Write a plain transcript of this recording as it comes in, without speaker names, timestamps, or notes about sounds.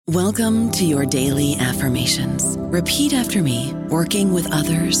Welcome to your daily affirmations. Repeat after me. Working with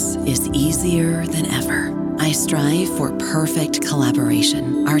others is easier than ever. I strive for perfect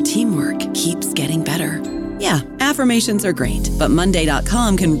collaboration. Our teamwork keeps getting better. Yeah, affirmations are great, but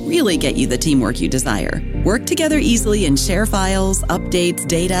Monday.com can really get you the teamwork you desire. Work together easily and share files, updates,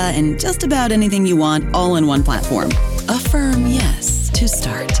 data, and just about anything you want all in one platform. Affirm yes to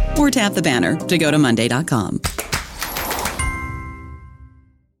start, or tap the banner to go to Monday.com.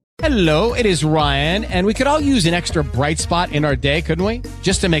 Hello, it is Ryan, and we could all use an extra bright spot in our day, couldn't we?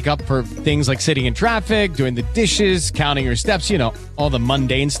 Just to make up for things like sitting in traffic, doing the dishes, counting your steps, you know, all the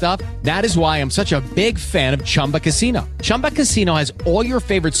mundane stuff. That is why I'm such a big fan of Chumba Casino. Chumba Casino has all your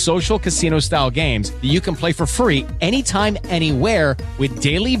favorite social casino-style games that you can play for free anytime, anywhere with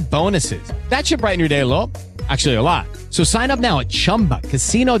daily bonuses. That should brighten your day a little. Actually, a lot. So sign up now at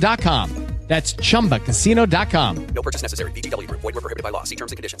ChumbaCasino.com. That's ChumbaCasino.com. No purchase necessary. VGW Group. Void where prohibited by law. See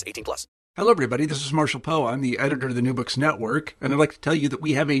terms and conditions. 18+. Hello, everybody. This is Marshall Poe. I'm the editor of the New Books Network, and I'd like to tell you that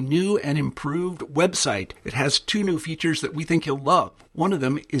we have a new and improved website. It has 2 new features that we think you'll love. One of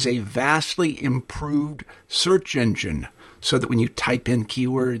them is a vastly improved search engine, so that when you type in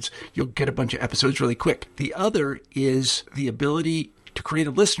keywords, you'll get a bunch of episodes really quick. The other is the ability to create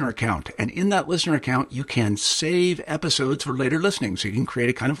a listener account. And in that listener account, you can save episodes for later listening. So you can create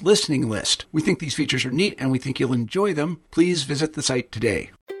a kind of listening list. We think these features are neat and we think you'll enjoy them. Please visit the site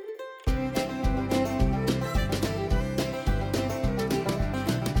today.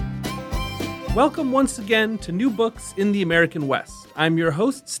 Welcome once again to New Books in the American West. I'm your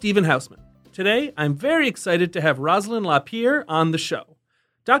host, Stephen Hausman. Today, I'm very excited to have Rosalind Lapierre on the show.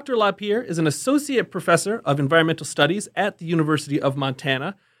 Dr. Lapierre is an associate professor of environmental studies at the University of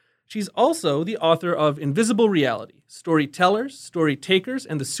Montana. She's also the author of Invisible Reality, Storytellers, Story Takers,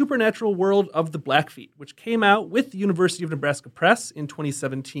 and the Supernatural World of the Blackfeet, which came out with the University of Nebraska Press in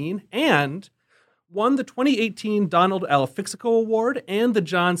 2017 and won the 2018 Donald L. Fixico Award and the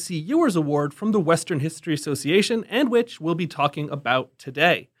John C. Ewers Award from the Western History Association, and which we'll be talking about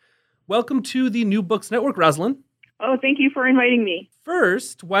today. Welcome to the New Books Network, Rosalind. Oh, thank you for inviting me.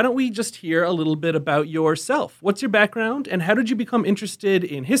 First, why don't we just hear a little bit about yourself? What's your background, and how did you become interested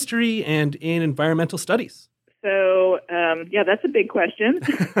in history and in environmental studies? So, that's a big question.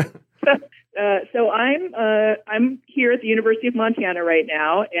 So I'm here at the University of Montana right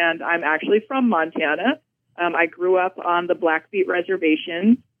now, and I'm actually from Montana. I grew up on the Blackfeet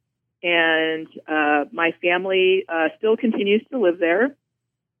Reservation, and my family still continues to live there.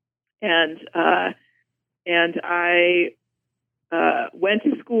 And I went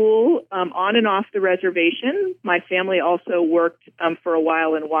to school on and off the reservation. My family also worked for a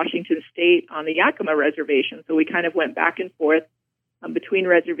while in Washington State on the Yakima Reservation, so we kind of went back and forth between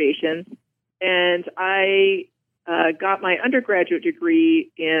reservations. And I got my undergraduate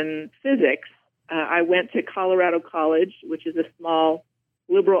degree in physics. I went to Colorado College, which is a small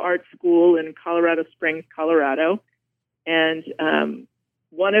liberal arts school in Colorado Springs, Colorado. And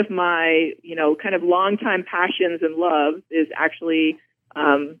one of my, kind of longtime passions and loves is actually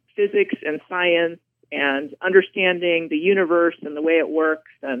physics and science and understanding the universe and the way it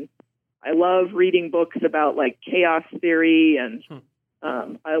works. And I love reading books about like chaos theory, and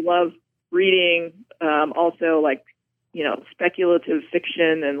I love reading also like, speculative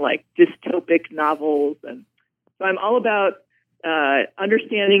fiction and like dystopic novels. And so I'm all about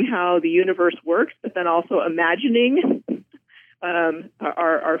understanding how the universe works, but then also imagining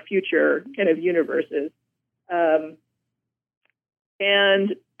our future kind of universes.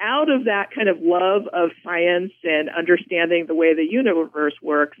 And out of that kind of love of science and understanding the way the universe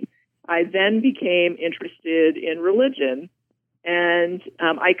works, I then became interested in religion. And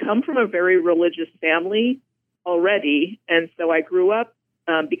I come from a very religious family already. And so I grew up,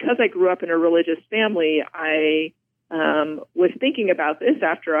 because I grew up in a religious family, I was thinking about this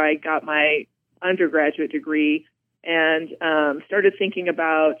after I got my undergraduate degree, and started thinking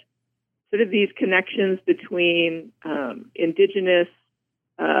about sort of these connections between indigenous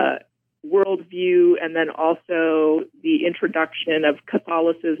worldview and then also the introduction of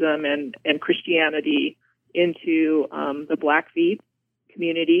Catholicism and Christianity into the Blackfeet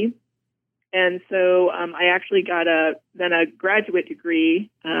community. And so I actually got a graduate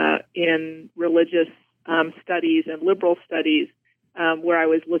degree in religious studies and liberal studies, where I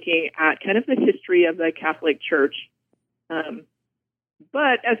was looking at kind of the history of the Catholic Church.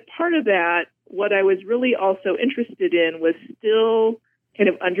 But as part of that, what I was really also interested in was still kind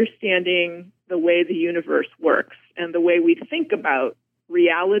of understanding the way the universe works and the way we think about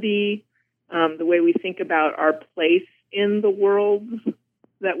reality, the way we think about our place in the world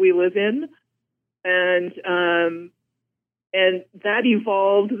that we live in. And And that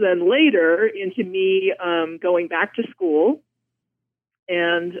evolved then later into me going back to school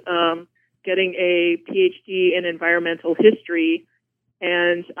and getting a PhD in environmental history.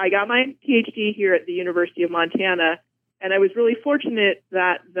 And I got my PhD here at the University of Montana. And I was really fortunate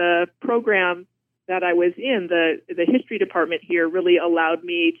that the program that I was in, the history department here, really allowed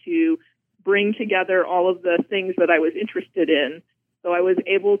me to bring together all of the things that I was interested in. So I was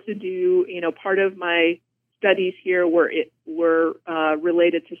able to do, part of my studies here were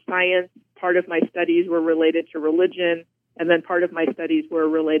related to science, part of my studies were related to religion, and then part of my studies were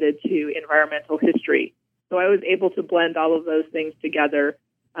related to environmental history. So I was able to blend all of those things together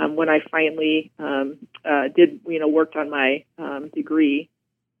when I finally worked on my degree.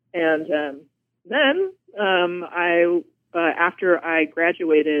 And then after I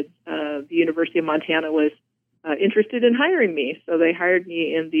graduated, the University of Montana was interested in hiring me. So they hired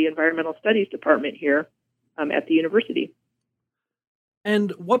me in the environmental studies department here at the university.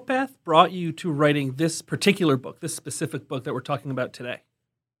 And what path brought you to writing this particular book, this specific book that we're talking about today?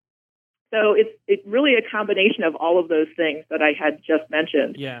 So it's really a combination of all of those things that I had just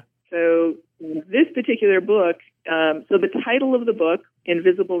mentioned. Yeah. So this particular book, so the title of the book,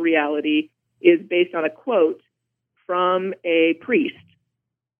 Invisible Reality, is based on a quote from a priest.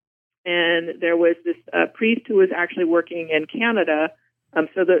 And there was this priest who was actually working in Canada.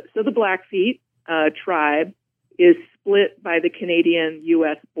 So the Blackfeet tribe is split by the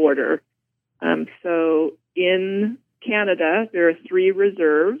Canadian-U.S. border. So in Canada, there are 3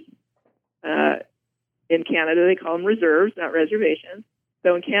 reserves. In Canada, they call them reserves, not reservations.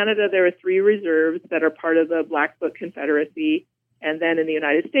 So in Canada, there are 3 reserves that are part of the Blackfoot Confederacy. And then in the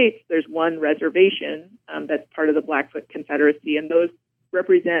United States, there's 1 reservation that's part of the Blackfoot Confederacy. And those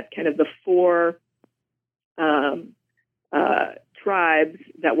represent kind of the 4 tribes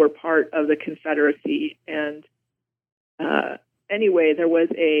that were part of the Confederacy. And anyway, there was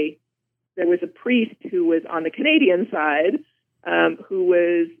a priest who was on the Canadian side who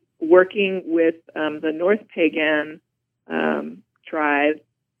was working with the North Piegan tribe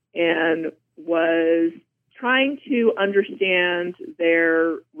and was trying to understand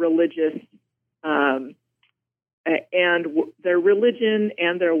their religious and their religion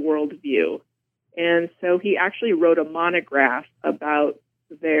and their worldview. And so he actually wrote a monograph about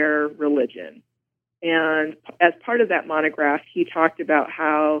their religion. And as part of that monograph, he talked about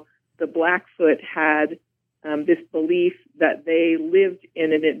how the Blackfoot had this belief that they lived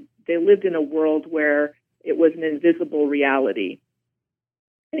in a world where it was an invisible reality.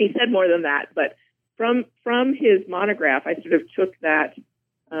 And he said more than that, but from his monograph, I sort of took that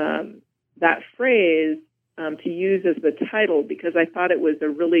phrase to use as the title because I thought it was a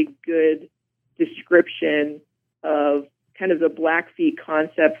really good description of kind of the Blackfeet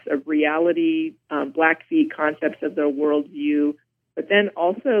concepts of reality, Blackfeet concepts of their worldview, but then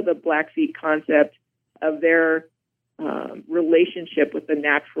also the Blackfeet concept of their relationship with the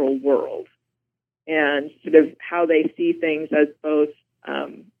natural world and sort of how they see things as both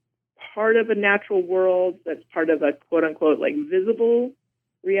part of a natural world that's part of a quote-unquote like visible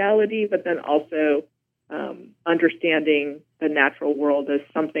reality, but then also understanding the natural world as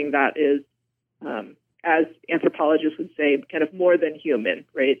something that is, as anthropologists would say, kind of more than human,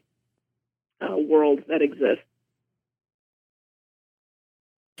 right? World that exists.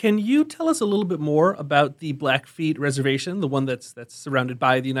 Can you tell us a little bit more about the Blackfeet Reservation, the one that's surrounded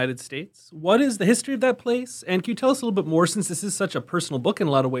by the United States? What is the history of that place? And can you tell us a little bit more, since this is such a personal book in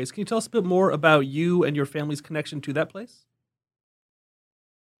a lot of ways, can you tell us a bit more about you and your family's connection to that place?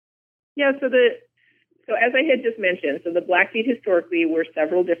 Yeah, so as I had just mentioned, so the Blackfeet historically were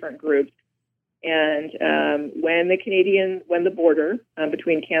several different groups. And when the border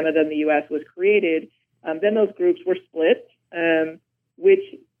between Canada and the U.S. was created, then those groups were split, which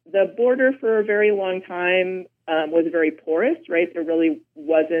the border for a very long time was very porous, right? There really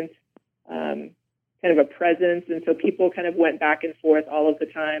wasn't kind of a presence. And so people kind of went back and forth all of the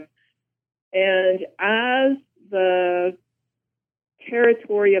time. And as the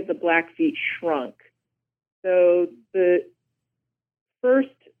territory of the Blackfeet shrunk, so the first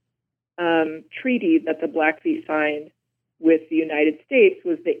treaty that the Blackfeet signed with the United States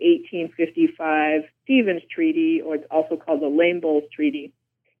was the 1855 Stevens Treaty, or it's also called the Lame Bulls Treaty.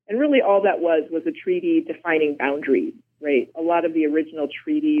 And really all that was a treaty defining boundaries, right? A lot of the original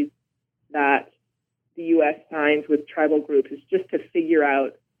treaties that the U.S. signs with tribal groups is just to figure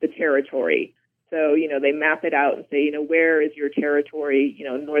out the territory. So, they map it out and say, where is your territory,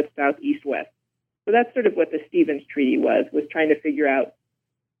 north, south, east, west. So that's sort of what the Stevens Treaty was trying to figure out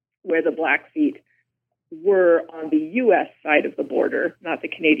where the Blackfeet were on the U.S. side of the border, not the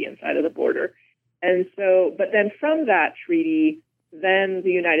Canadian side of the border. And so, but then from that treaty, then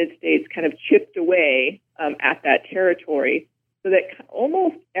the United States kind of chipped away at that territory, so that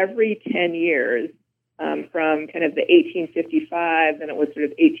almost every 10 years, from kind of the 1855, then it was sort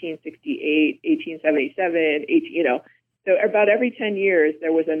of 1868, 1877, so about every 10 years,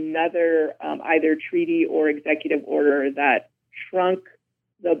 there was another either treaty or executive order that shrunk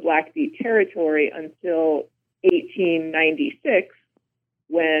the Blackfeet territory until 1896,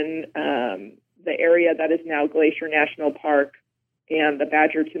 when the area that is now Glacier National Park and the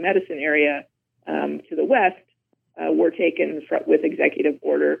Badger to Medicine area to the west were taken with executive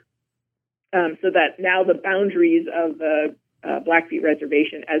order. So that now the boundaries of the Blackfeet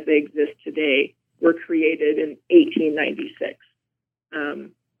Reservation as they exist today were created in 1896.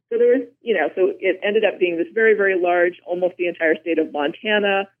 So there was, so it ended up being this very, very large, almost the entire state of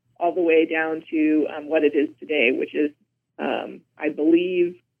Montana, all the way down to what it is today, which is, I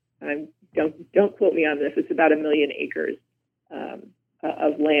believe, don't quote me on this, it's about 1 million acres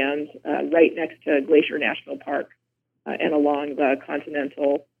of land right next to Glacier National Park and along the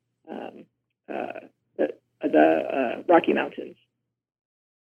continental, the Rocky Mountains.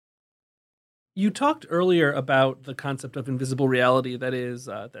 You talked earlier about the concept of invisible reality. That's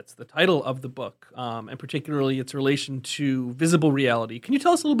the title of the book, and particularly its relation to visible reality. Can you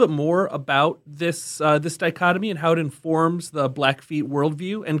tell us a little bit more about this dichotomy and how it informs the Blackfeet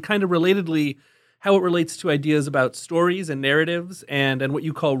worldview, and kind of relatedly, how it relates to ideas about stories and narratives and what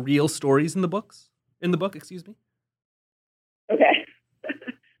you call real stories in the book? Okay,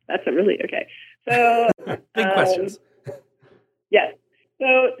 that's a really okay. So big questions. Yes.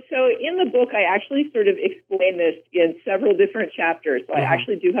 So in the book, I actually sort of explain this in several different chapters. So I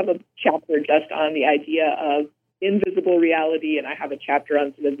actually do have a chapter just on the idea of invisible reality, and I have a chapter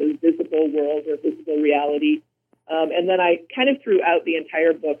on sort of the visible world or visible reality. And then I kind of throughout the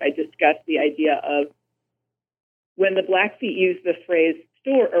entire book, I discuss the idea of when the Blackfeet use the phrase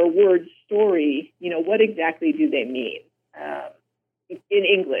word story, what exactly do they mean in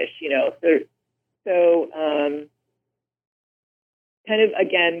English, So kind of,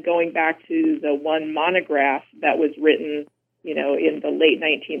 again, going back to the one monograph that was written, in the late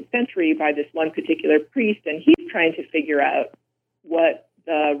 19th century by this one particular priest, and he's trying to figure out what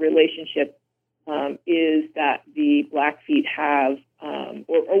the relationship is that the Blackfeet have,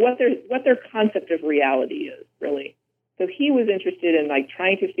 or what their concept of reality is, really. So he was interested in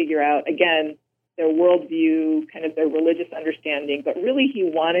trying to figure out, again, their worldview, kind of their religious understanding, but really he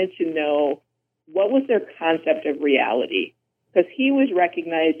wanted to know what was their concept of reality. Because he was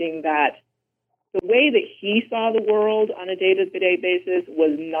recognizing that the way that he saw the world on a day-to-day basis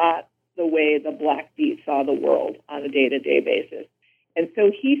was not the way the Blackfeet saw the world on a day-to-day basis. And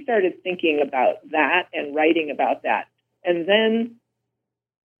so he started thinking about that and writing about that. And then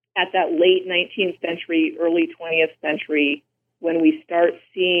at that late 19th century, early 20th century, when we start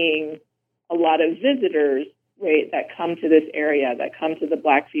seeing a lot of visitors, right, that come to this area, that come to the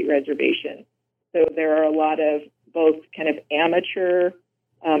Blackfeet Reservation. So there are a lot of both kind of amateur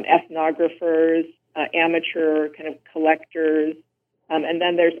ethnographers, amateur kind of collectors, and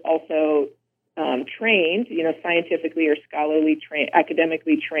then there's also trained, scientifically or scholarly trained,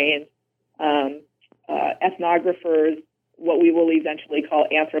 academically trained ethnographers, what we will eventually call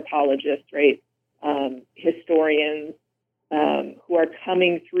anthropologists, right? Historians who are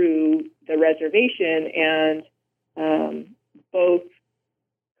coming through the reservation and both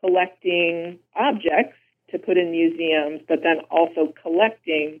collecting objects to put in museums, but then also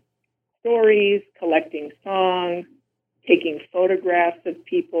collecting stories, collecting songs, taking photographs of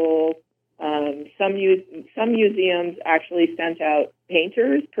people. Some museums actually sent out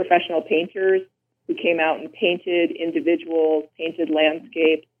painters, professional painters, who came out and painted individuals, painted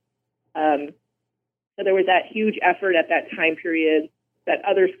landscapes. So there was that huge effort at that time period that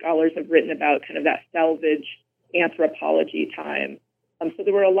other scholars have written about, kind of that salvage anthropology time. So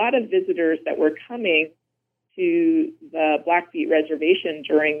there were a lot of visitors that were coming to the Blackfeet Reservation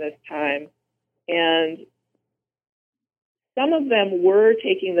during this time, and some of them were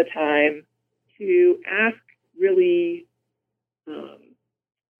taking the time to ask really,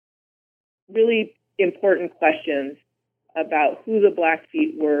 really important questions about who the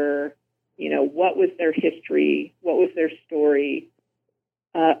Blackfeet were, what was their history, what was their story.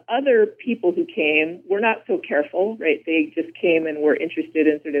 Other people who came were not so careful, right? They just came and were interested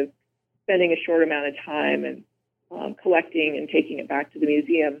in sort of spending a short amount of time and collecting and taking it back to the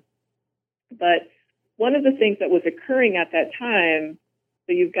museum. But one of the things that was occurring at that time,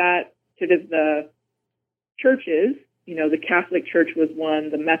 so you've got sort of the churches, the Catholic Church was one,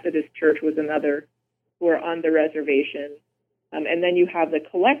 the Methodist Church was another, who are on the reservation. And then you have the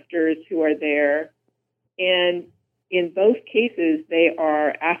collectors who are there. And in both cases, they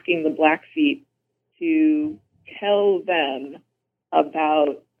are asking the Blackfeet to tell them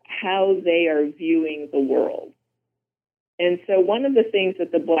about how they are viewing the world. And so one of the things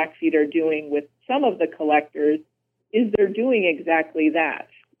that the Blackfeet are doing with some of the collectors is they're doing exactly that,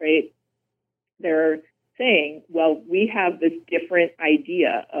 right? They're saying, well, we have this different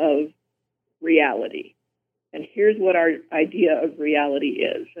idea of reality. And here's what our idea of reality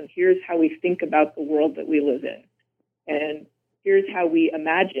is. And here's how we think about the world that we live in. And here's how we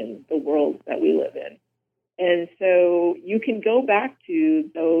imagine the world that we live in. And so you can go back to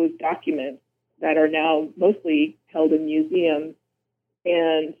those documents that are now mostly held in museums.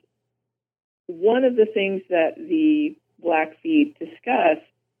 And one of the things that the Blackfeet discuss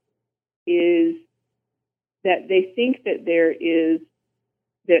is that they think that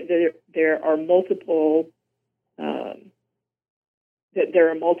there are multiple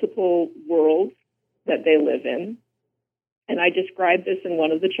worlds that they live in. And I described this in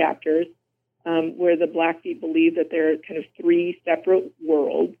one of the chapters where the Blackfeet believe that there are kind of three separate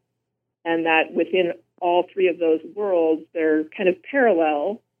worlds, and that within all three of those worlds, they're kind of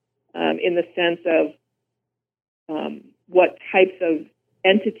parallel in the sense of what types of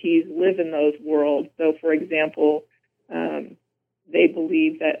entities live in those worlds. So, for example, they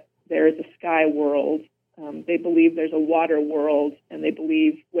believe that there is a sky world. They believe there's a water world, and they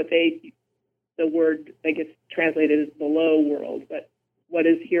believe the word that gets translated as below world, but what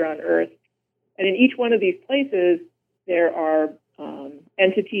is here on Earth. And in each one of these places, there are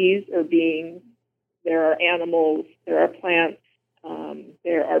entities or beings, there are animals, there are plants,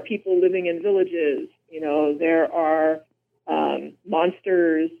 there are people living in villages, there are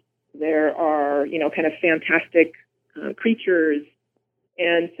monsters, there are, kind of fantastic creatures.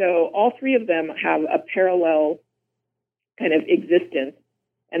 And so all three of them have a parallel kind of existence,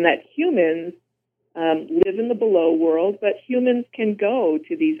 and that humans live in the below world, but humans can go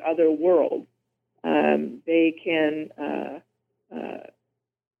to these other worlds. They can,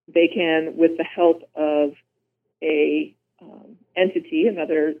 with the help of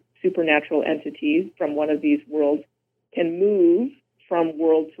another supernatural entity from one of these worlds, can move from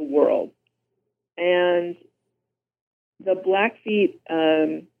world to world. And the Blackfeet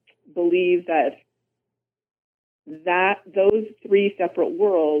believe that those three separate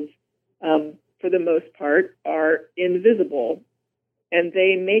worlds, for the most part, are invisible, and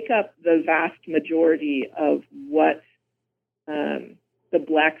they make up the vast majority of what the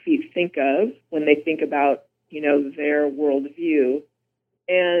Blackfeet think of when they think about, their worldview.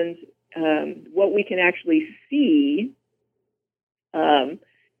 And what we can actually see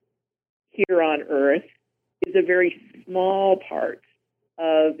here on Earth is a very small part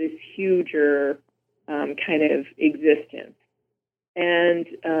of this huger kind of existence. And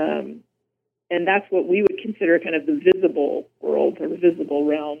that's what we would consider kind of the visible world or visible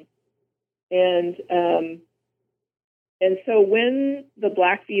realm. And so when the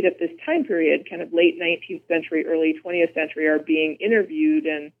Blackfeet at this time period, kind of late 19th century, early 20th century, are being interviewed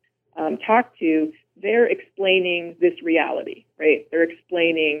and talked to, they're explaining this reality, right? They're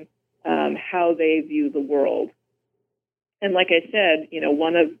explaining how they view the world. And like I said,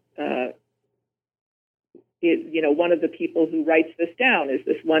 one of the people who writes this down is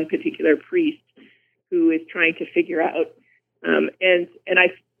this one particular priest who is trying to figure out,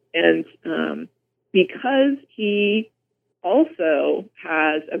 because he also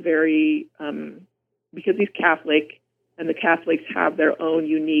has a very, because he's Catholic, and the Catholics have their own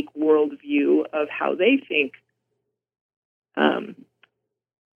unique worldview of how they think,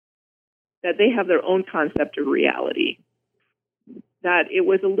 that they have their own concept of reality. That it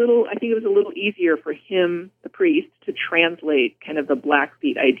was I think it was a little easier for him, the priest, to translate kind of the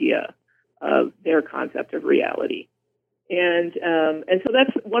Blackfeet idea of their concept of reality. And so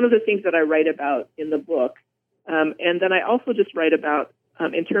that's one of the things that I write about in the book. And then I also just write about,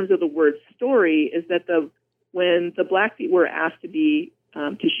 in terms of the word story, is that when the Blackfeet were asked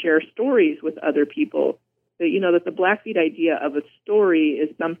to share stories with other people, that the Blackfeet idea of a story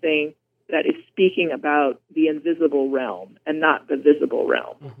is something that is speaking about the invisible realm and not the visible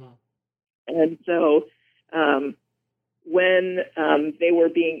realm. Mm-hmm. And so when they were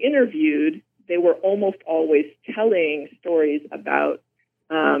being interviewed, they were almost always telling stories about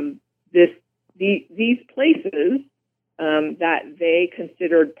these places that they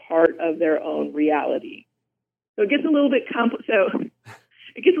considered part of their own reality. So it gets a little bit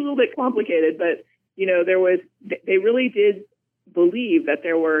complicated, but they really did believe that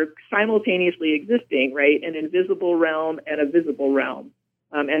there were simultaneously existing, right, an invisible realm and a visible realm,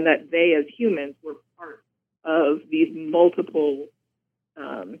 and that they as humans were part of these multiple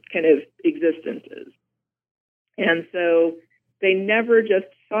kind of existences. And so they never just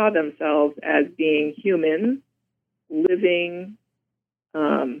saw themselves as being human, living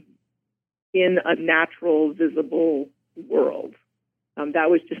in a natural, visible world. That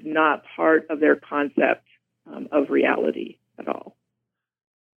was just not part of their concept of reality at all.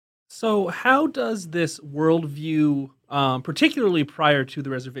 So how does this worldview, particularly prior to the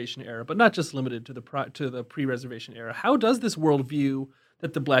reservation era, but not just limited to the pre-reservation era, how does this worldview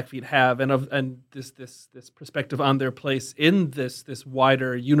that the Blackfeet have and this perspective on their place in this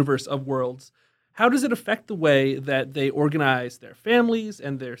wider universe of worlds, how does it affect the way that they organize their families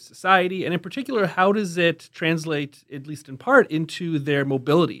and their society? And in particular, how does it translate, at least in part, into their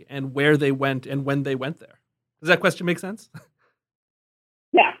mobility and where they went and when they went there? Does that question make sense?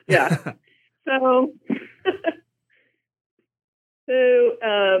 Yeah. So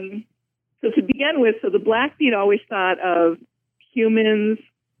to begin with, so the Blackfeet always thought of humans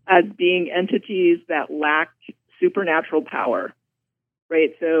as being entities that lacked supernatural power,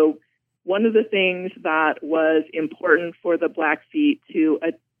 right? So one of the things that was important for the Blackfeet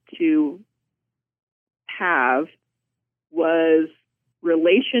to have was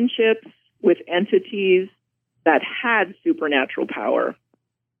relationships with entities that had supernatural power.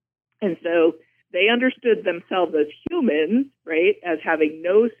 And so they understood themselves as humans, right, as having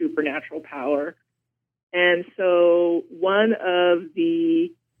no supernatural power. And so one of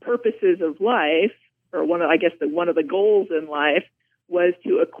the purposes of life, or one of the goals in life, was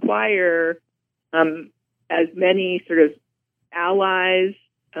to acquire as many sort of allies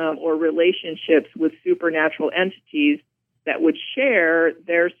or relationships with supernatural entities that would share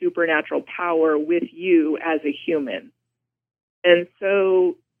their supernatural power with you as a human. And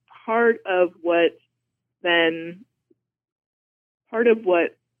so part of what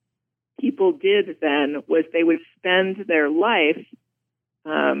people did then was they would spend their life,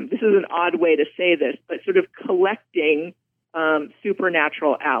 this is an odd way to say this, but sort of collecting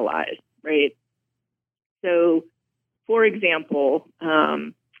supernatural allies, right? So, for example,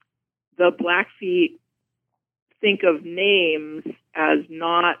 the Blackfeet think of names as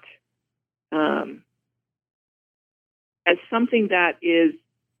not as something that is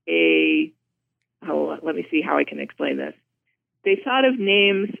let me see how I can explain this. They thought of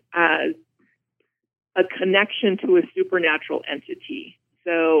names as a connection to a supernatural entity.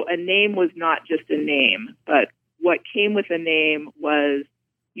 So a name was not just a name, but what came with a name was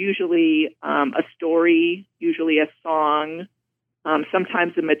usually a story, usually a song,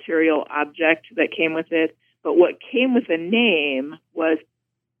 sometimes a material object that came with it. But what came with a name was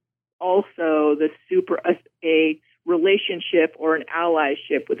also a relationship or an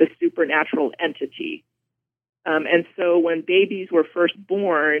allyship with a supernatural entity. And so when babies were first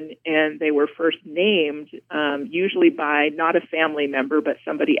born and they were first named, usually by not a family member, but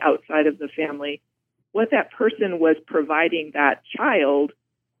somebody outside of the family, what that person was providing that child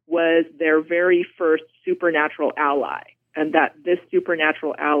was their very first supernatural ally. And that this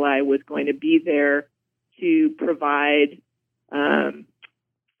supernatural ally was going to be there to provide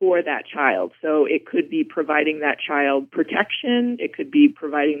for that child. So it could be providing that child protection. It could be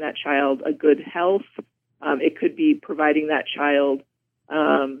providing that child a good health. It could be providing that child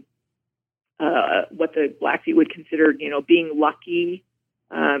what the Blackfeet would consider, being lucky.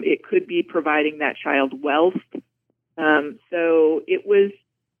 It could be providing that child wealth. So it was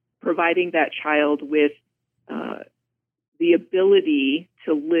providing that child with the ability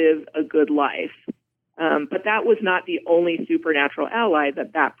to live a good life. But that was not the only supernatural ally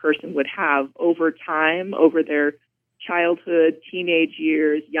that person would have over time, over their childhood, teenage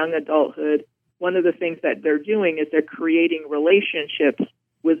years, young adulthood. One of the things that they're doing is they're creating relationships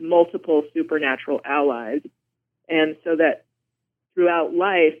with multiple supernatural allies. And so that throughout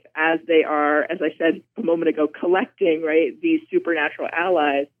life, as they are, as I said a moment ago, collecting, right, these supernatural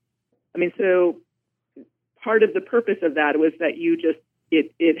allies, so part of the purpose of that was that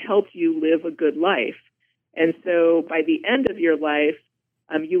it helps you live a good life. And so by the end of your life,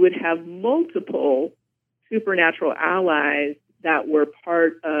 you would have multiple supernatural allies that were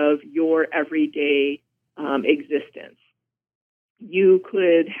part of your everyday existence. You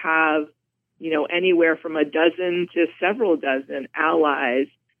could have, anywhere from a dozen to several dozen allies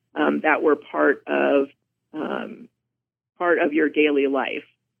that were part of your daily life.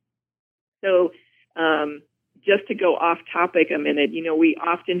 So just to go off topic a minute, we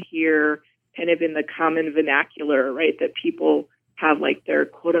often hear kind of in the common vernacular, right, that people have like their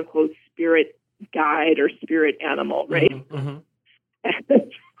quote unquote spirit guide or spirit animal, right? Mm-hmm.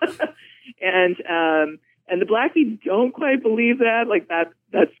 And the Blackfeet don't quite believe that. Like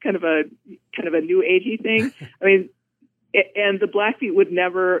that's kind of kind of a new agey thing. I mean, and the Blackfeet would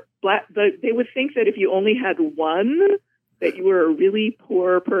never, they would think that if you only had one, that you were a really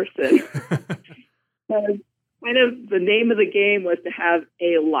poor person. Kind of the name of the game was to have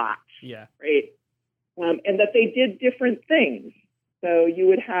a lot, right? And that they did different things. So you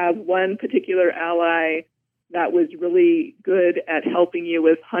would have one particular ally that was really good at helping you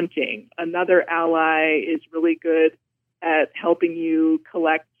with hunting. Another ally is really good at helping you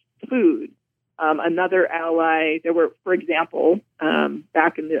collect food. Another ally, there were, for example,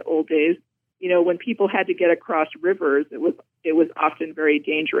 back in the old days, when people had to get across rivers, it was often very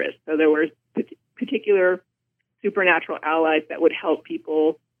dangerous. So there were particular supernatural allies that would help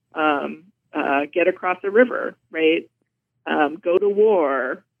people get across a river, right? Go to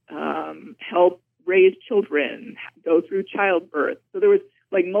war, help raise children, go through childbirth. So there was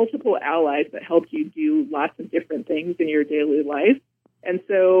like multiple allies that helped you do lots of different things in your daily life. And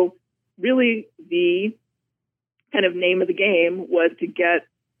so really the kind of name of the game was to get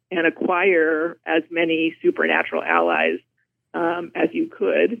and acquire as many supernatural allies as you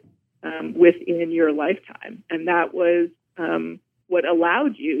could within your lifetime. And that was what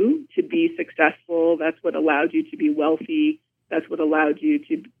allowed you to be successful. That's what allowed you to be wealthy. That's what allowed you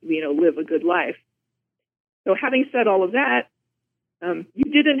to, live a good life. So having said all of that, you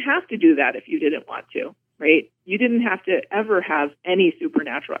didn't have to do that if you didn't want to, right? You didn't have to ever have any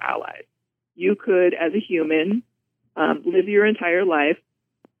supernatural allies. You could, as a human, live your entire life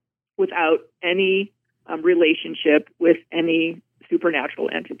without any relationship with any supernatural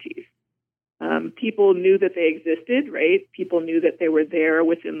entities. People knew that they existed, right? People knew that they were there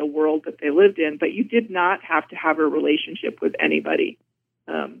within the world that they lived in, but you did not have to have a relationship with anybody.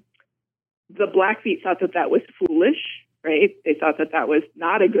 The Blackfeet thought that was foolish, right? They thought that was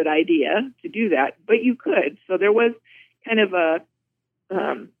not a good idea to do that, but you could. So there was kind of a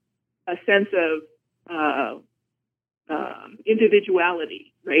sense of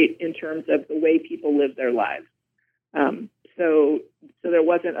individuality, right, in terms of the way people live their lives. So there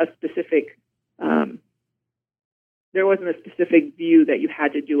wasn't a specific view that you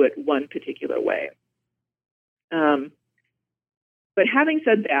had to do it one particular way. But having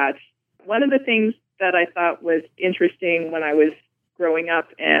said that, one of the things that I thought was interesting when I was growing up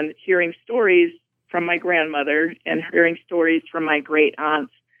and hearing stories from my grandmother and hearing stories from my great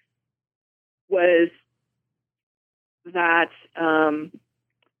aunts was that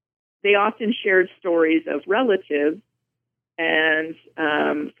they often shared stories of relatives. And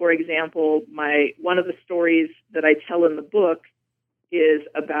for example, one of the stories that I tell in the book is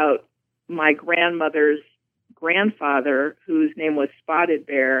about my grandmother's grandfather, whose name was Spotted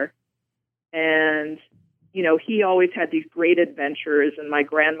Bear. And, he always had these great adventures. And my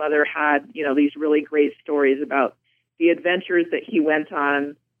grandmother had, these really great stories about the adventures that he went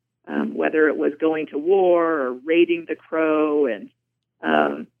on, whether it was going to war or raiding the Crow. And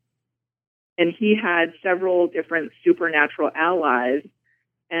he had several different supernatural allies.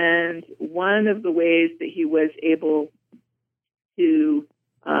 And one of the ways that he was able to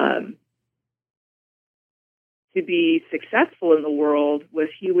be successful in the world was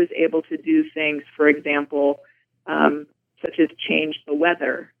he was able to do things, for example, such as change the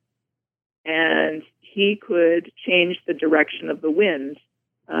weather. And he could change the direction of the wind,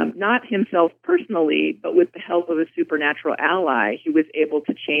 not himself personally, but with the help of a supernatural ally, he was able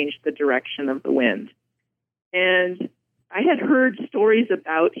to change the direction of the wind. And I had heard stories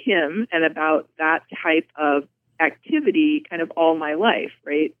about him and about that type of activity kind of all my life,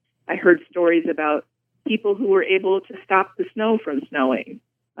 right? I heard stories about people who were able to stop the snow from snowing,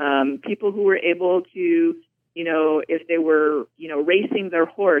 people who were able to, if they were, racing their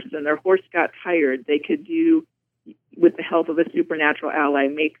horse and their horse got tired, they could do, with the help of a supernatural ally,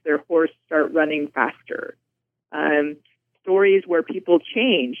 make their horse start running faster. Stories where people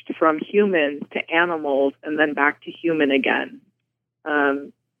changed from humans to animals and then back to human again.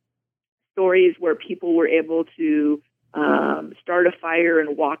 Stories where people were able to start a fire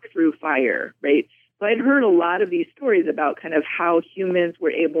and walk through fire, right? So I'd heard a lot of these stories about kind of how humans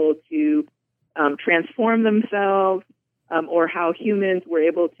were able to transform themselves or how humans were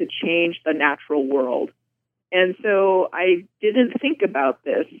able to change the natural world. And so I didn't think about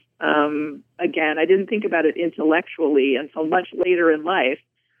this. Again, I didn't think about it intellectually until much later in life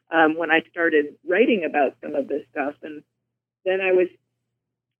when I started writing about some of this stuff. And then I was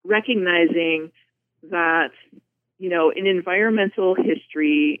recognizing that, in environmental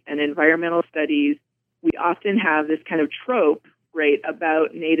history and environmental studies, we often have this kind of trope, right,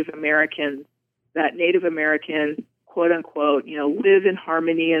 about Native Americans, that Native Americans, quote unquote, live in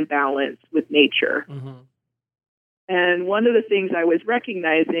harmony and balance with nature. Mm-hmm. And one of the things I was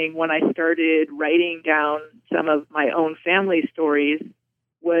recognizing when I started writing down some of my own family stories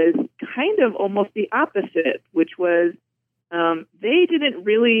was kind of almost the opposite, which was they didn't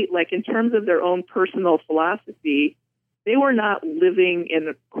really, like in terms of their own personal philosophy, they were not living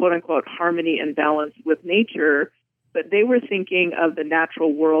in quote unquote harmony and balance with nature, but they were thinking of the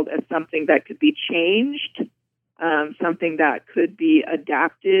natural world as something that could be changed, something that could be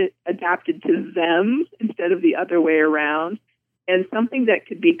adapted to them instead of the other way around, and something that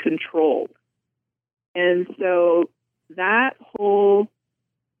could be controlled. And so that whole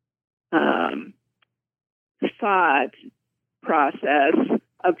thought process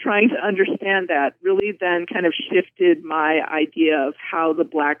of trying to understand that really then kind of shifted my idea of how the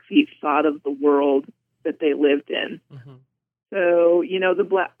Blackfeet thought of the world that they lived in. Mm-hmm. So,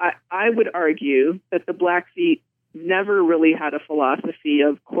 I would argue that the Blackfeet never really had a philosophy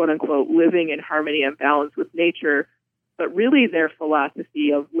of quote unquote living in harmony and balance with nature, but really their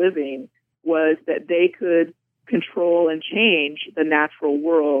philosophy of living was that they could control and change the natural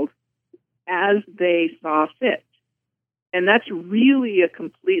world as they saw fit. And that's really a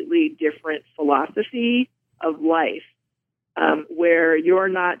completely different philosophy of life, where you're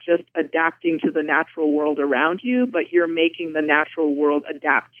not just adapting to the natural world around you, but you're making the natural world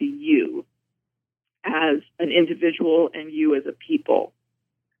adapt to you as an individual and you as a people.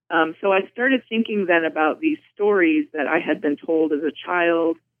 So I started thinking then about these stories that I had been told as a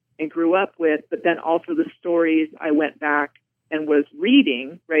child and grew up with, but then also the stories I went back and was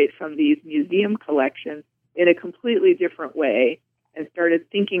reading, right, from these museum collections in a completely different way, and started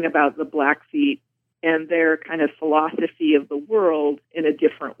thinking about the Blackfeet and their kind of philosophy of the world in a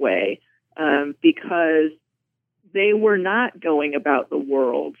different way, because they were not going about the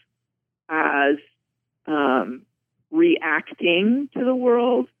world as reacting to the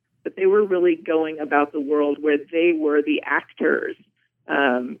world, but they were really going about the world where they were the actors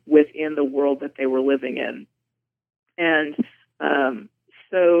within the world that they were living in. And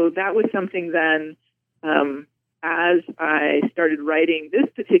so that was something then, as I started writing this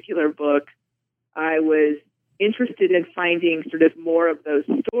particular book, I was interested in finding sort of more of those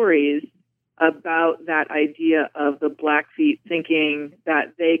stories about that idea of the Blackfeet thinking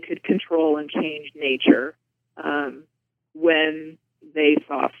that they could control and change nature when they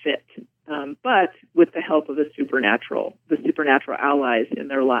saw fit, but with the help of the supernatural allies in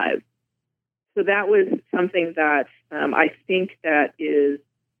their lives. So that was something that I think that is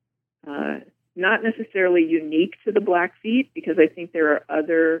not necessarily unique to the Blackfeet, because I think there are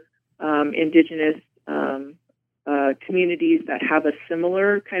other indigenous communities that have a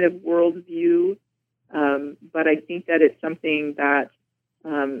similar kind of worldview. But I think that it's something that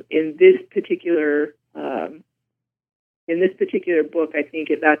in this particular book, I think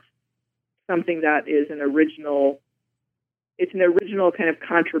that's something that is an original kind of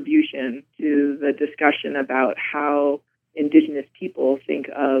contribution to the discussion about how indigenous people think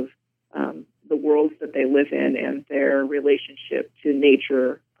of the worlds that they live in and their relationship to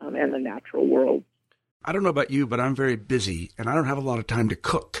nature and the natural world. I don't know about you, but I'm very busy and I don't have a lot of time to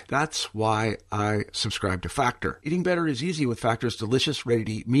cook. That's why I subscribe to Factor. Eating better is easy with Factor's delicious,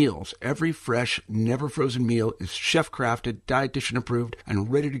 ready-to-eat meals. Every fresh, never frozen meal is chef-crafted, dietitian approved,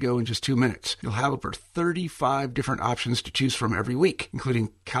 and ready to go in just 2 minutes. You'll have over 35 different options to choose from every week,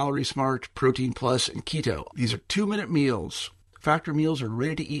 including Calorie Smart, Protein Plus, and Keto. These are 2-minute meals. Factor meals are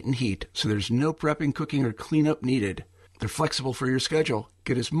ready to eat and heat, so there's no prepping, cooking, or cleanup needed. They're flexible for your schedule.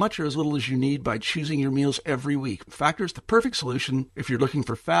 Get as much or as little as you need by choosing your meals every week. Factor is the perfect solution if you're looking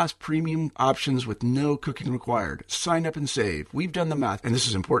for fast, premium options with no cooking required. Sign up and save. We've done the math, and this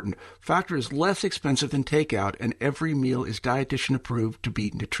is important. Factor is less expensive than takeout, and every meal is dietitian approved to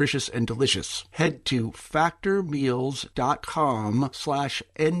be nutritious and delicious. Head to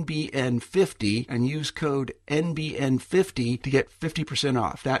factormeals.com/NBN50 and use code NBN50 to get 50%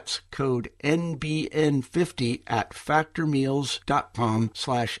 off. That's code NBN50 at factormeals.com/NBN50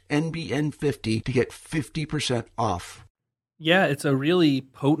 to get 50% off. Yeah, it's a really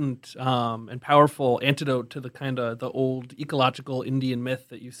potent and powerful antidote to the old ecological Indian myth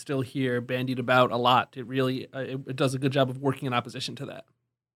that you still hear bandied about a lot. It really it does a good job of working in opposition to that.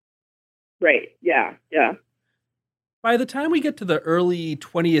 Right. Yeah. Yeah. By the time we get to the early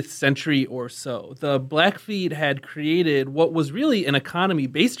 20th century or so, the Blackfeet had created what was really an economy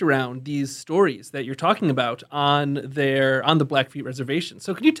based around these stories that you're talking about on the Blackfeet reservation.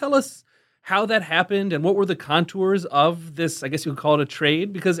 So can you tell us how that happened and what were the contours of this, I guess you would call it a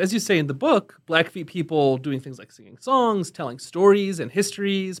trade? Because as you say in the book, Blackfeet people doing things like singing songs, telling stories and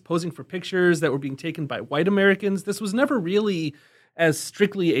histories, posing for pictures that were being taken by white Americans. This was never really as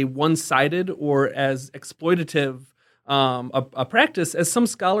strictly a one-sided or as exploitative a practice as some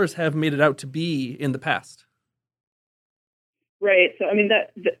scholars have made it out to be in the past. Right. So, I mean,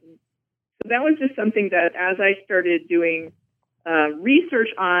 so that was just something that as I started doing research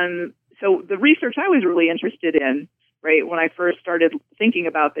on, so the research I was really interested in, right, when I first started thinking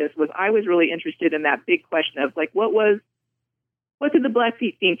about this was I was really interested in that big question of like, what did the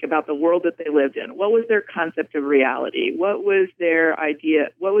Blackfeet think about the world that they lived in? What was their concept of reality? What was their idea?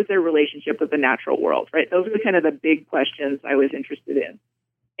 What was their relationship with the natural world, right? Those were kind of the big questions I was interested in.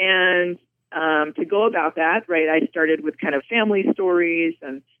 And to go about that, right, I started with kind of family stories.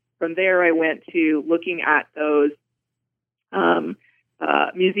 And from there, I went to looking at those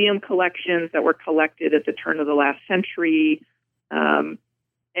museum collections that were collected at the turn of the last century. And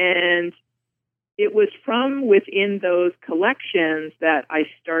it was from within those collections that I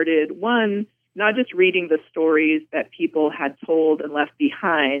started, one, not just reading the stories that people had told and left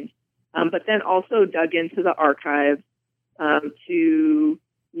behind, but then also dug into the archives to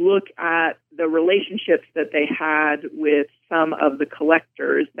look at the relationships that they had with some of the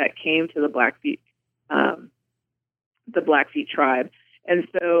collectors that came to the Blackfeet tribe. And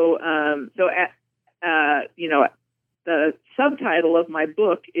so, the subtitle of my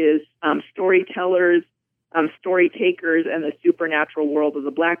book is Storytellers, Story Takers, and the Supernatural World of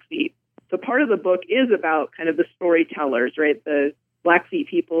the Blackfeet. So part of the book is about kind of the storytellers, right? The Blackfeet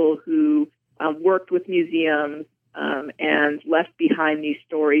people who worked with museums and left behind these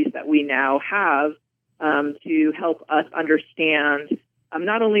stories that we now have to help us understand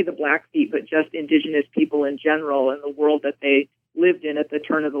not only the Blackfeet, but just indigenous people in general and the world that they lived in at the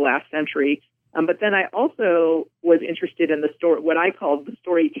turn of the last century. But then I also was interested in the story, what I called the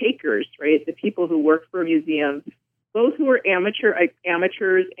story takers, right? The people who work for museums, both who are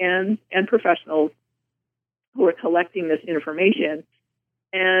amateurs and professionals who are collecting this information.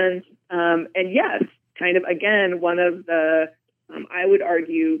 And yes, kind of, again, one of the, I would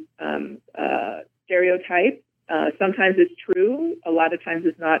argue, stereotype. Sometimes it's true. A lot of times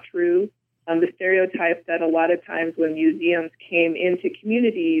it's not true. The stereotype that a lot of times when museums came into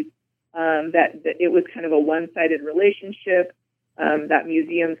communities, that it was kind of a one-sided relationship, that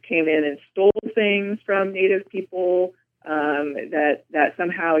museums came in and stole things from Native people, that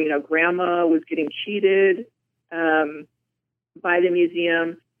somehow, grandma was getting cheated by the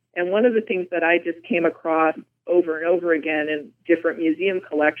museum. And one of the things that I just came across over and over again in different museum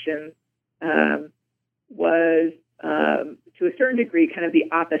collections was, to a certain degree, kind of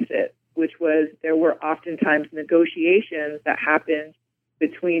the opposite, which was there were oftentimes negotiations that happened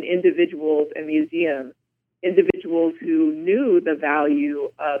between individuals and museums, individuals who knew the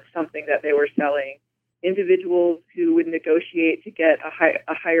value of something that they were selling, individuals who would negotiate to get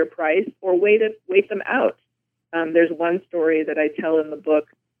a higher price or wait them out. There's one story that I tell in the book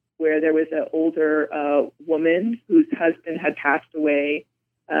where there was an older woman whose husband had passed away.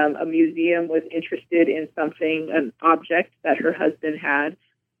 A museum was interested in something, an object that her husband had,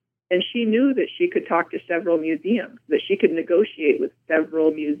 and she knew that she could talk to several museums, that she could negotiate with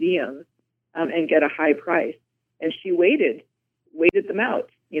several museums and get a high price. And she waited them out,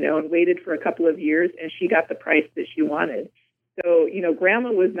 and waited for a couple of years, and she got the price that she wanted. So,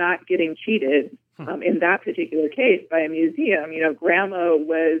 Grandma was not getting cheated in that particular case by a museum. Grandma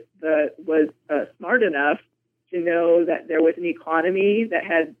was smart enough to know that there was an economy that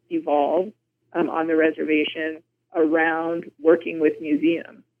had evolved on the reservation around working with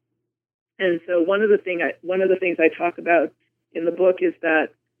museums. And so one of the things I talk about in the book is that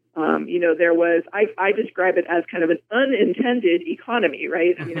there was, I describe it as kind of an unintended economy,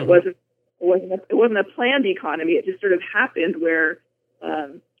 right? I mean, it wasn't a planned economy. It just sort of happened where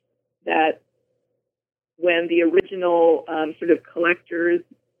that when the original sort of collectors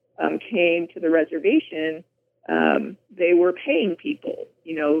came to the reservation, they were paying people.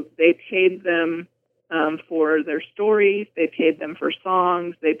 They paid them for their stories. They paid them for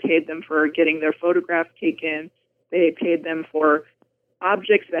songs. They paid them for getting their photographs taken. They paid them for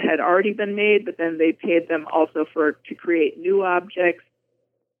objects that had already been made, but then they paid them also to create new objects.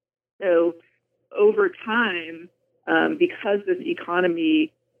 So over time, because this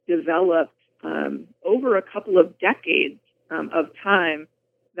economy developed over a couple of decades of time,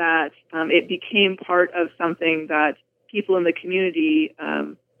 that it became part of something that people in the community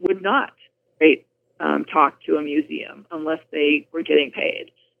would not talk to a museum unless they were getting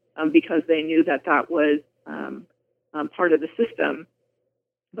paid, because they knew that was part of the system.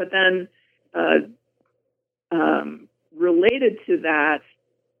 But then related to that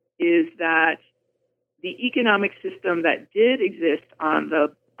is that the economic system that did exist on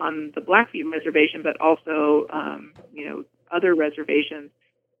the Blackfeet reservation, but also other reservations,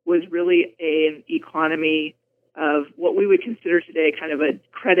 was really an economy of what we would consider today kind of a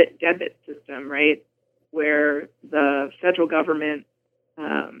credit debit system, right? Where the federal government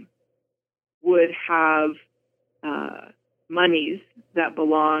would have monies that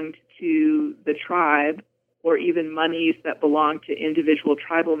belonged to the tribe, or even monies that belonged to individual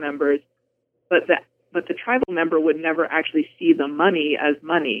tribal members, but the tribal member would never actually see the money as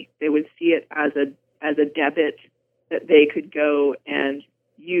money. They would see it as a debit that they could go and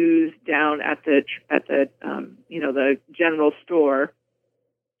use down at the the general store,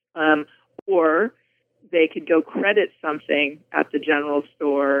 or they could go credit something at the general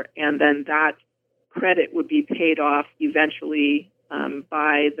store, and then that credit would be paid off eventually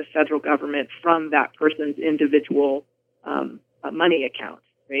by the federal government from that person's individual money account,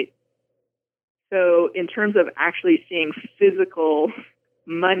 right? So in terms of actually seeing physical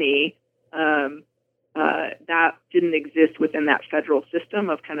money, that didn't exist within that federal system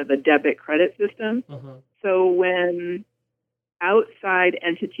of kind of the debit credit system. Uh-huh. So when outside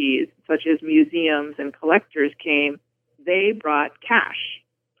entities such as museums and collectors came, they brought cash.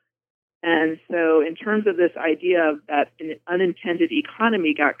 And so in terms of this idea that an unintended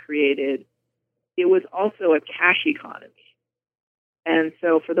economy got created, it was also a cash economy. And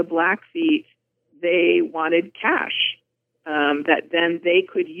so for the Blackfeet, they wanted cash that then they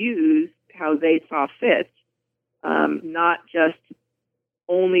could use how they saw fit, not just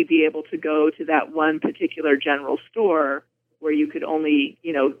only be able to go to that one particular general store where you could only,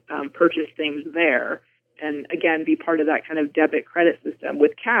 purchase things there, and again, be part of that kind of debit credit system.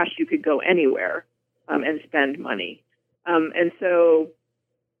 With cash, you could go anywhere and spend money. And so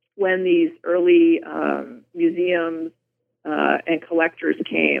when these early museums and collectors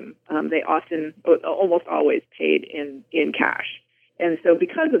came, they almost always paid in cash. And so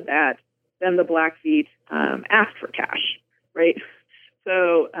because of that, then the Blackfeet asked for cash, right?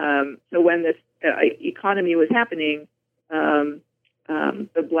 So when this economy was happening, the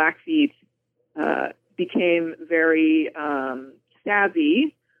Blackfeet became very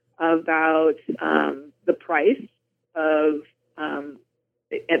savvy about the price of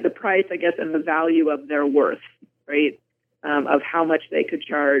the price, I guess, and the value of their worth, right? Of how much they could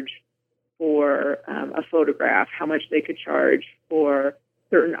charge for a photograph, how much they could charge for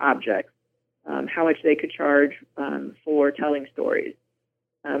certain objects, how much they could charge for telling stories.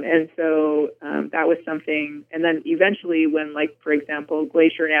 And so that was something. And then eventually when, like, for example,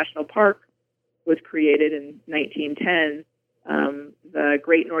 Glacier National Park was created in 1910, the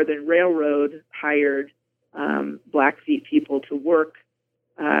Great Northern Railroad hired Blackfeet people to work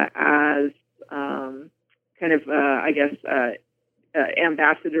as kind of,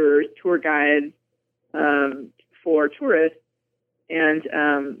 ambassadors, tour guides for tourists, and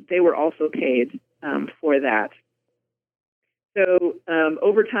they were also paid for that. So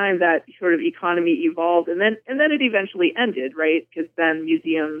over time, that sort of economy evolved, and then it eventually ended, right? Because then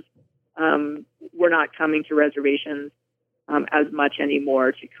museums were not coming to reservations as much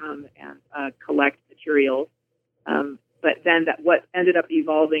anymore to come and collect materials. But then what ended up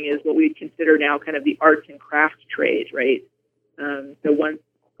evolving is what we consider now kind of the arts and crafts trade, right? So once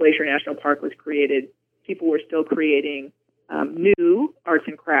Glacier National Park was created, people were still creating new arts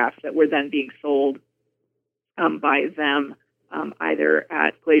and crafts that were then being sold by them, either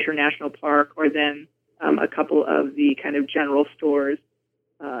at Glacier National Park or then a couple of the kind of general stores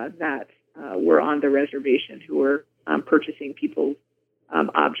that were on the reservation who were purchasing people's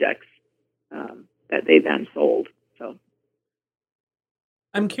objects that they then sold. So,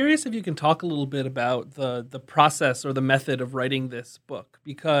 I'm curious if you can talk a little bit about the process or the method of writing this book,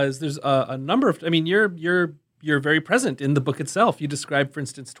 because there's a number of. I mean, you're very present in the book itself. You describe, for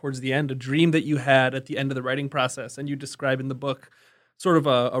instance, towards the end, a dream that you had at the end of the writing process, and you describe in the book sort of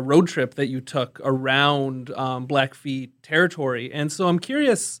a road trip that you took around Blackfeet territory. And so I'm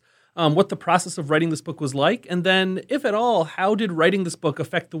curious what the process of writing this book was like, and then, if at all, how did writing this book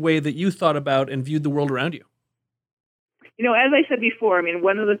affect the way that you thought about and viewed the world around you? As I said before, I mean,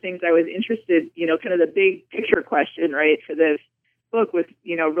 one of the things I was interested, kind of the big picture question, right, for this book was,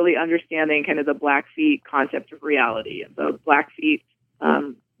 really understanding kind of the Blackfeet concept of reality, and the Blackfeet,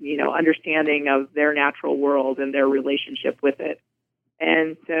 understanding of their natural world and their relationship with it.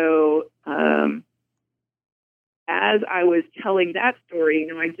 And so, as I was telling that story,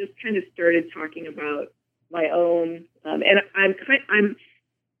 I just kind of started talking about my own, and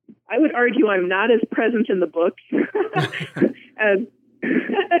I would argue I'm not as present in the book as,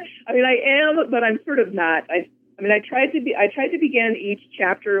 I am, but I'm sort of not. I tried to begin each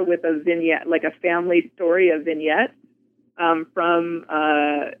chapter with a vignette, like a family story, a vignette from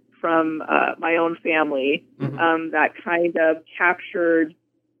my own family, that kind of captured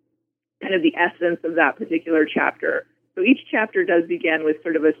kind of the essence of that particular chapter. So each chapter does begin with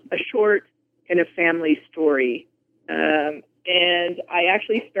sort of a short kind of family story. And I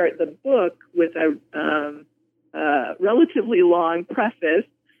actually start the book with a relatively long preface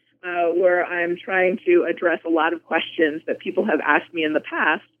where I'm trying to address a lot of questions that people have asked me in the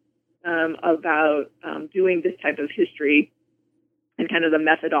past about doing this type of history and kind of the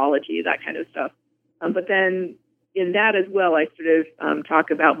methodology, that kind of stuff. But then in that as well, I sort of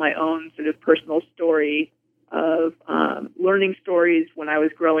talk about my own sort of personal story of learning stories when I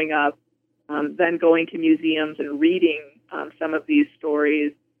was growing up, then going to museums and reading some of these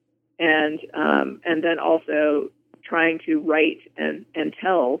stories, and then also trying to write and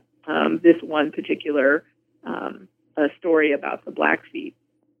tell this one particular a story about the Blackfeet.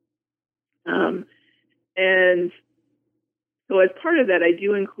 And so as part of that, I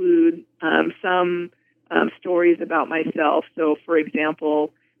do include some stories about myself. So, for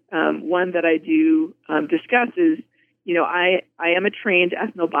example, one that I do discuss is, I am a trained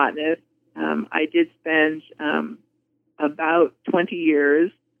ethnobotanist. I did spend about 20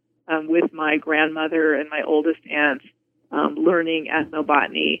 years with my grandmother and my oldest aunt learning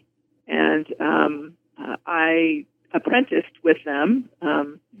ethnobotany. And I apprenticed with them,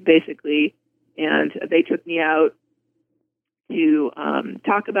 basically, and they took me out to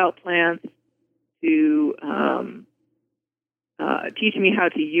talk about plants, to teach me how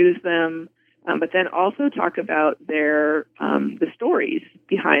to use them, but then also talk about the stories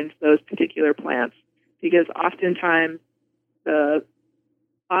behind those particular plants, because oftentimes the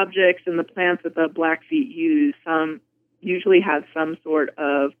objects and the plants that the Blackfeet use usually have some sort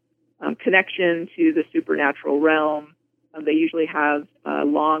of connection to the supernatural realm. They usually have a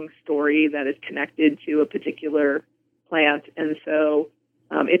long story that is connected to a particular plant, and so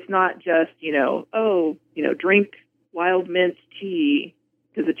it's not just drink wild mint tea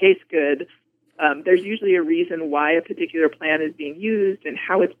because it tastes good. There's usually a reason why a particular plant is being used and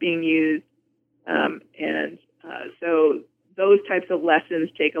how it's being used, and so those types of lessons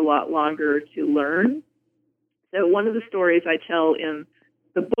take a lot longer to learn. So one of the stories I tell in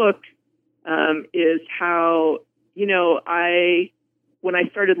the book is how, when I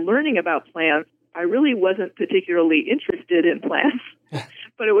started learning about plants, I really wasn't particularly interested in plants,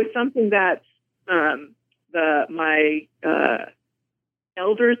 but it was something that my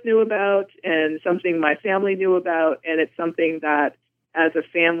elders knew about and something my family knew about, and it's something that as a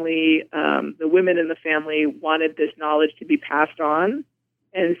family, the women in the family wanted this knowledge to be passed on.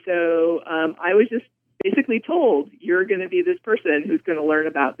 And so I was just basically told, you're going to be this person who's going to learn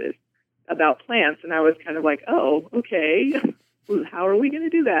about plants. And I was kind of like, oh, okay, how are we going to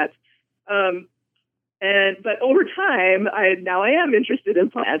do that? But over time, I am interested in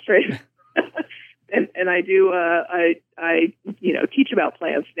plants, right? and I do, I teach about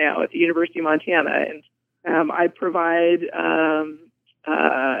plants now at the University of Montana, and I provide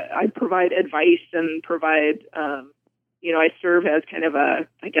advice and provide, I serve as kind of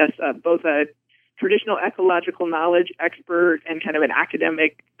both a traditional ecological knowledge expert and kind of an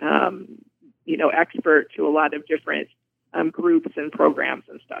academic, expert to a lot of different groups and programs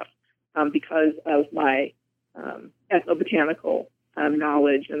and stuff, because of my ethnobotanical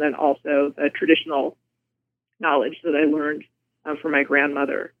knowledge, and then also the traditional knowledge that I learned from my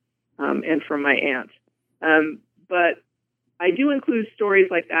grandmother and from my aunt. But I do include stories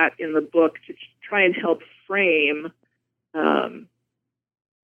like that in the book to try and help frame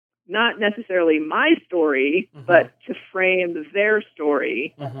not necessarily my story, but to frame their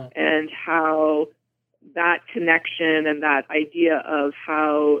story and how that connection and that idea of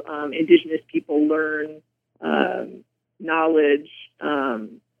how Indigenous people learn knowledge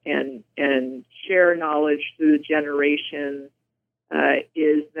and share knowledge through the generations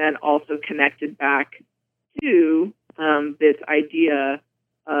is then also connected back to this idea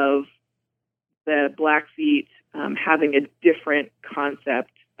of the Blackfeet having a different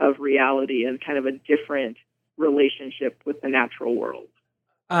concept of reality and kind of a different relationship with the natural world.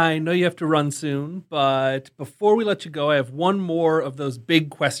 I know you have to run soon, but before we let you go, I have one more of those big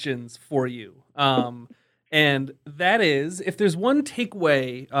questions for you. And that is, if there's one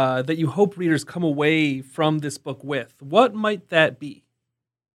takeaway that you hope readers come away from this book with, what might that be?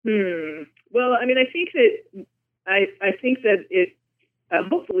 Well, I mean, I think that it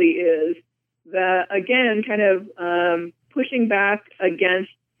hopefully is that, again, kind of pushing back against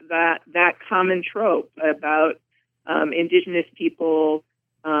that common trope about Indigenous people,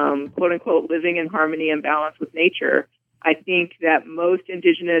 quote unquote, living in harmony and balance with nature. I think that most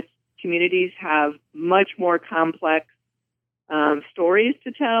Indigenous communities have much more complex stories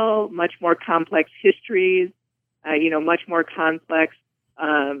to tell, much more complex histories, much more complex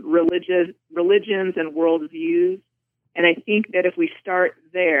religious religions and worldviews. And I think that if we start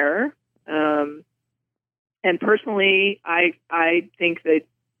there, and personally, I think that,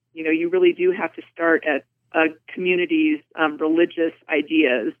 you really do have to start at a community's religious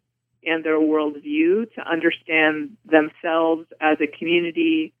ideas and their worldview to understand themselves as a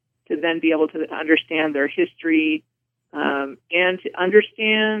community, to then be able to understand their history, and to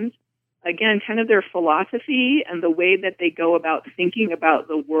understand, again, kind of their philosophy and the way that they go about thinking about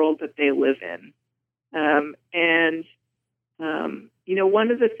the world that they live in. One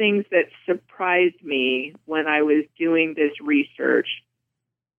of the things that surprised me when I was doing this research,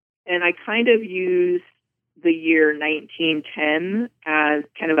 and I kind of use the year 1910 as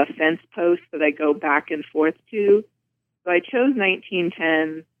kind of a fence post that I go back and forth to. So I chose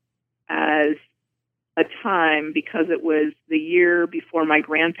 1910 as a time because it was the year before my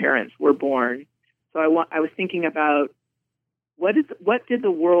grandparents were born. So I was thinking about what did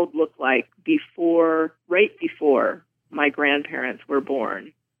the world look like right before my grandparents were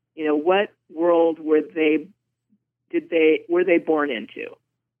born? What world were they born into?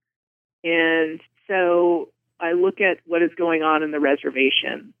 And so I look at what is going on in the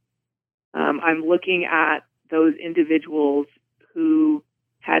reservation. I'm looking at those individuals who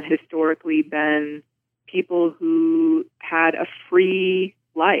had historically been people who had a free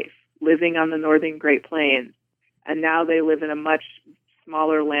life living on the northern Great Plains, and now they live in a much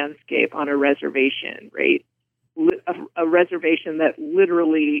smaller landscape on a reservation, right? A reservation that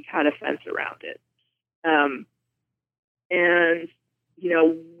literally had a fence around it. And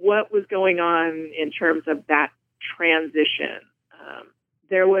what was going on in terms of that transition?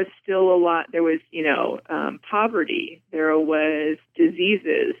 There was still a lot. There was, poverty. There was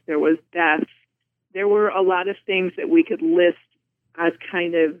diseases. There was death. There were a lot of things that we could list as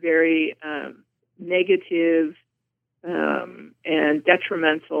kind of very negative and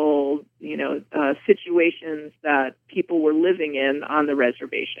detrimental, situations that people were living in on the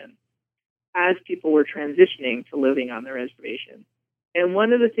reservation as people were transitioning to living on the reservation. And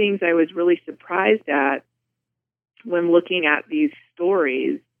one of the things I was really surprised at when looking at these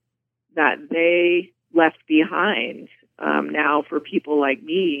stories that they left behind, now for people like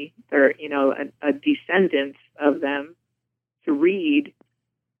me, they're, a descendant of them to read,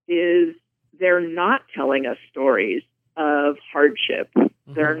 is they're not telling us stories of hardship.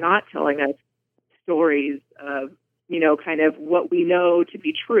 Mm-hmm. They're not telling us stories of, kind of what we know to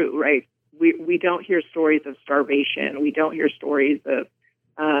be true, right? We don't hear stories of starvation. We don't hear stories of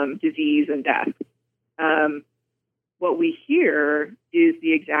disease and death. What we hear is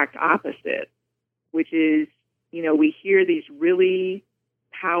the exact opposite, which is, we hear these really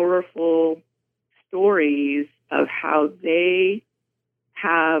powerful stories of how they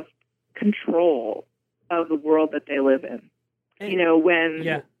have control of the world that they live in.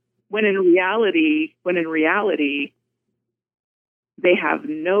 When in reality, they have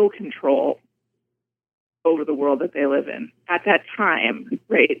no control over the world that they live in at that time,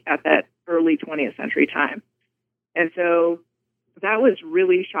 right? At that early 20th century time. And so that was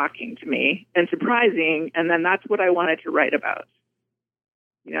really shocking to me and surprising. And then that's what I wanted to write about.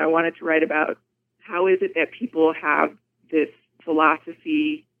 I wanted to write about how is it that people have this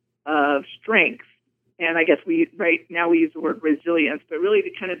philosophy of strength. And I guess right now we use the word resilience, but really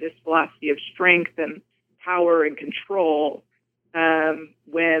the kind of this philosophy of strength and power and control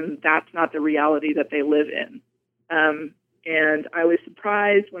when that's not the reality that they live in. And I was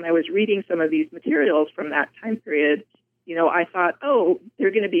surprised when I was reading some of these materials from that time period. I thought, oh,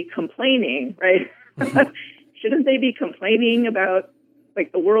 they're going to be complaining, right? Shouldn't they be complaining about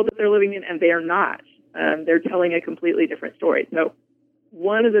the world that they're living in? And they are not. They're telling a completely different story. So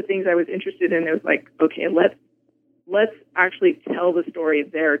one of the things I was interested in was okay, let's actually tell the story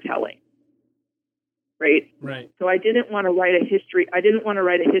they're telling. Right. So I didn't want to write a history. I didn't want to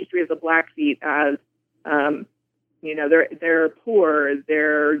write a history of the Blackfeet as, they're poor,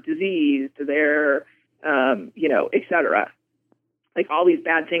 they're diseased, they're, et cetera. All these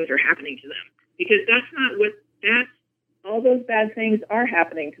bad things are happening to them, because all those bad things are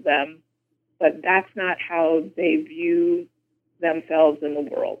happening to them, but that's not how they view themselves in the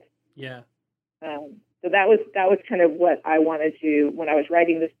world. Yeah. So that was kind of what I wanted to, when I was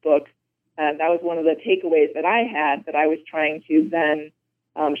writing this book. That was one of the takeaways that I had, that I was trying to then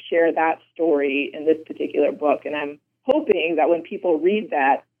share that story in this particular book. And I'm hoping that when people read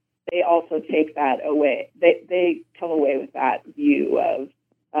that, they also take that away. They come away with that view of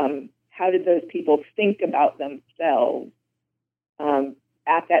how did those people think about themselves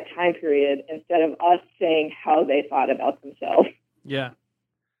at that time period, instead of us saying how they thought about themselves. Yeah.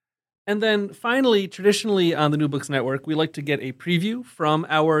 And then finally, traditionally on the New Books Network, we like to get a preview from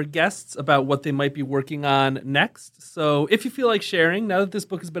our guests about what they might be working on next. So if you feel like sharing, now that this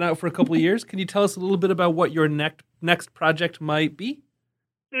book has been out for a couple of years, can you tell us a little bit about what your next project might be?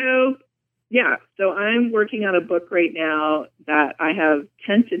 So I'm working on a book right now that I have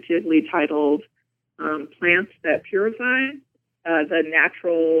tentatively titled Plants That Purify, the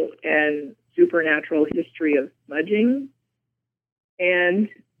Natural and Supernatural History of Smudging. And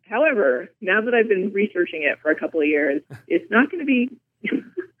however, now that I've been researching it for a couple of years, it's not going to be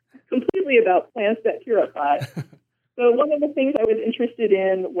completely about plants that purify. So one of the things I was interested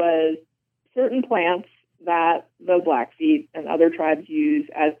in was certain plants that the Blackfeet and other tribes use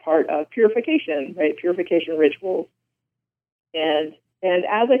as part of purification, right? Purification rituals. And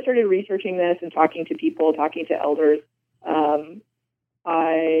as I started researching this and talking to people, talking to elders,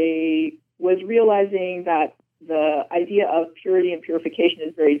 I was realizing that the idea of purity and purification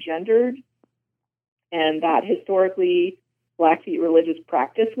is very gendered, and that historically Blackfeet religious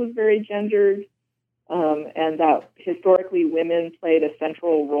practice was very gendered, and that historically women played a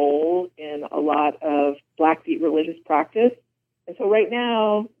central role in a lot of Blackfeet religious practice. And so right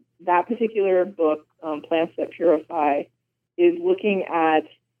now, that particular book, Plants That Purify, is looking at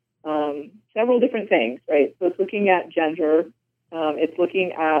several different things, right? So it's looking at gender, it's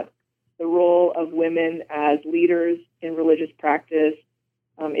looking at the role of women as leaders in religious practice.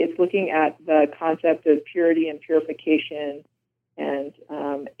 It's looking at the concept of purity and purification, and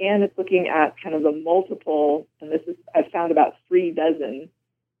it's looking at kind of the multiple, and this is, I've found about 36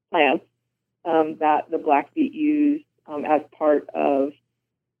 plants that the Blackfeet use as part of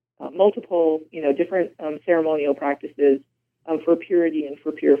multiple, different ceremonial practices for purity and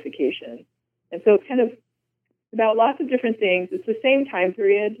for purification. And so it's kind of about lots of different things. It's the same time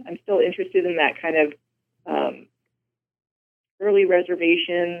period. I'm still interested in that kind of early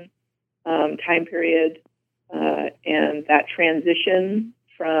reservation time period and that transition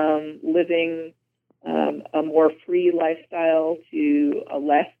from living a more free lifestyle to a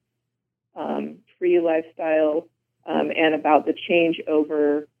less free lifestyle, and about the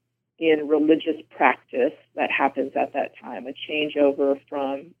changeover in religious practice that happens at that time, a changeover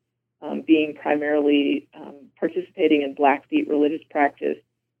from being primarily participating in Blackfeet religious practice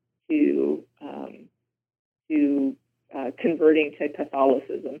to converting to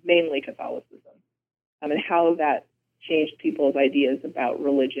Catholicism, mainly Catholicism, and how that changed people's ideas about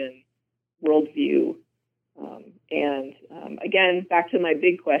religion, worldview, and again, back to my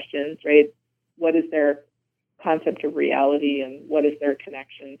big questions, right? What is their concept of reality, and what is their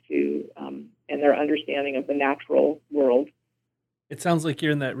connection to and their understanding of the natural world? It sounds like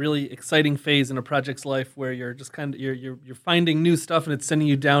you're in that really exciting phase in a project's life where you're just kind of you're finding new stuff and it's sending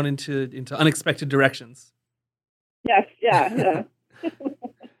you down into unexpected directions. Yes, yeah.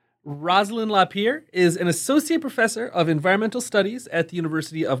 Rosalind Lapierre is an associate professor of environmental studies at the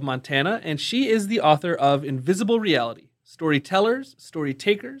University of Montana, and she is the author of Invisible Reality: Storytellers,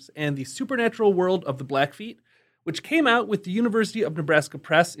 Storytakers, and the Supernatural World of the Blackfeet, which came out with the University of Nebraska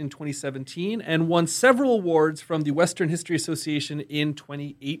Press in 2017 and won several awards from the Western History Association in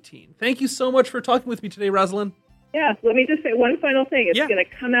 2018. Thank you so much for talking with me today, Rosalind. Yeah, let me just say one final thing. It's going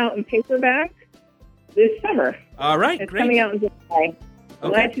to come out in paperback this summer. All right, it's great. Coming out in July.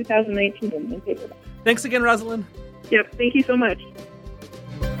 Okay. July 2019 in paperback. Thanks again, Rosalind. Yep, thank you so much.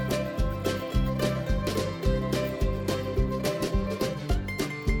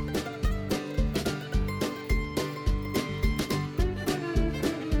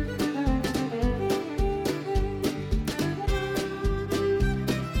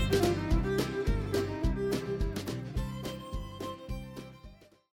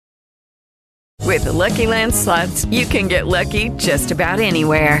 With the Lucky Land Slots, you can get lucky just about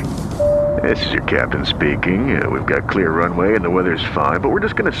anywhere. This is your captain speaking. We've got clear runway and the weather's fine, but we're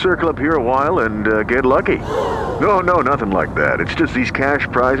just going to circle up here a while and get lucky. No, nothing like that. It's just these cash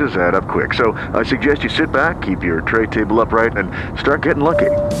prizes add up quick. So I suggest you sit back, keep your tray table upright, and start getting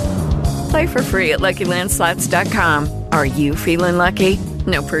lucky. Play for free at LuckyLandSlots.com. Are you feeling lucky?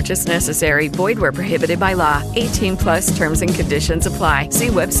 No purchase necessary. Void where prohibited by law. 18+ terms and conditions apply. See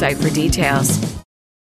website for details.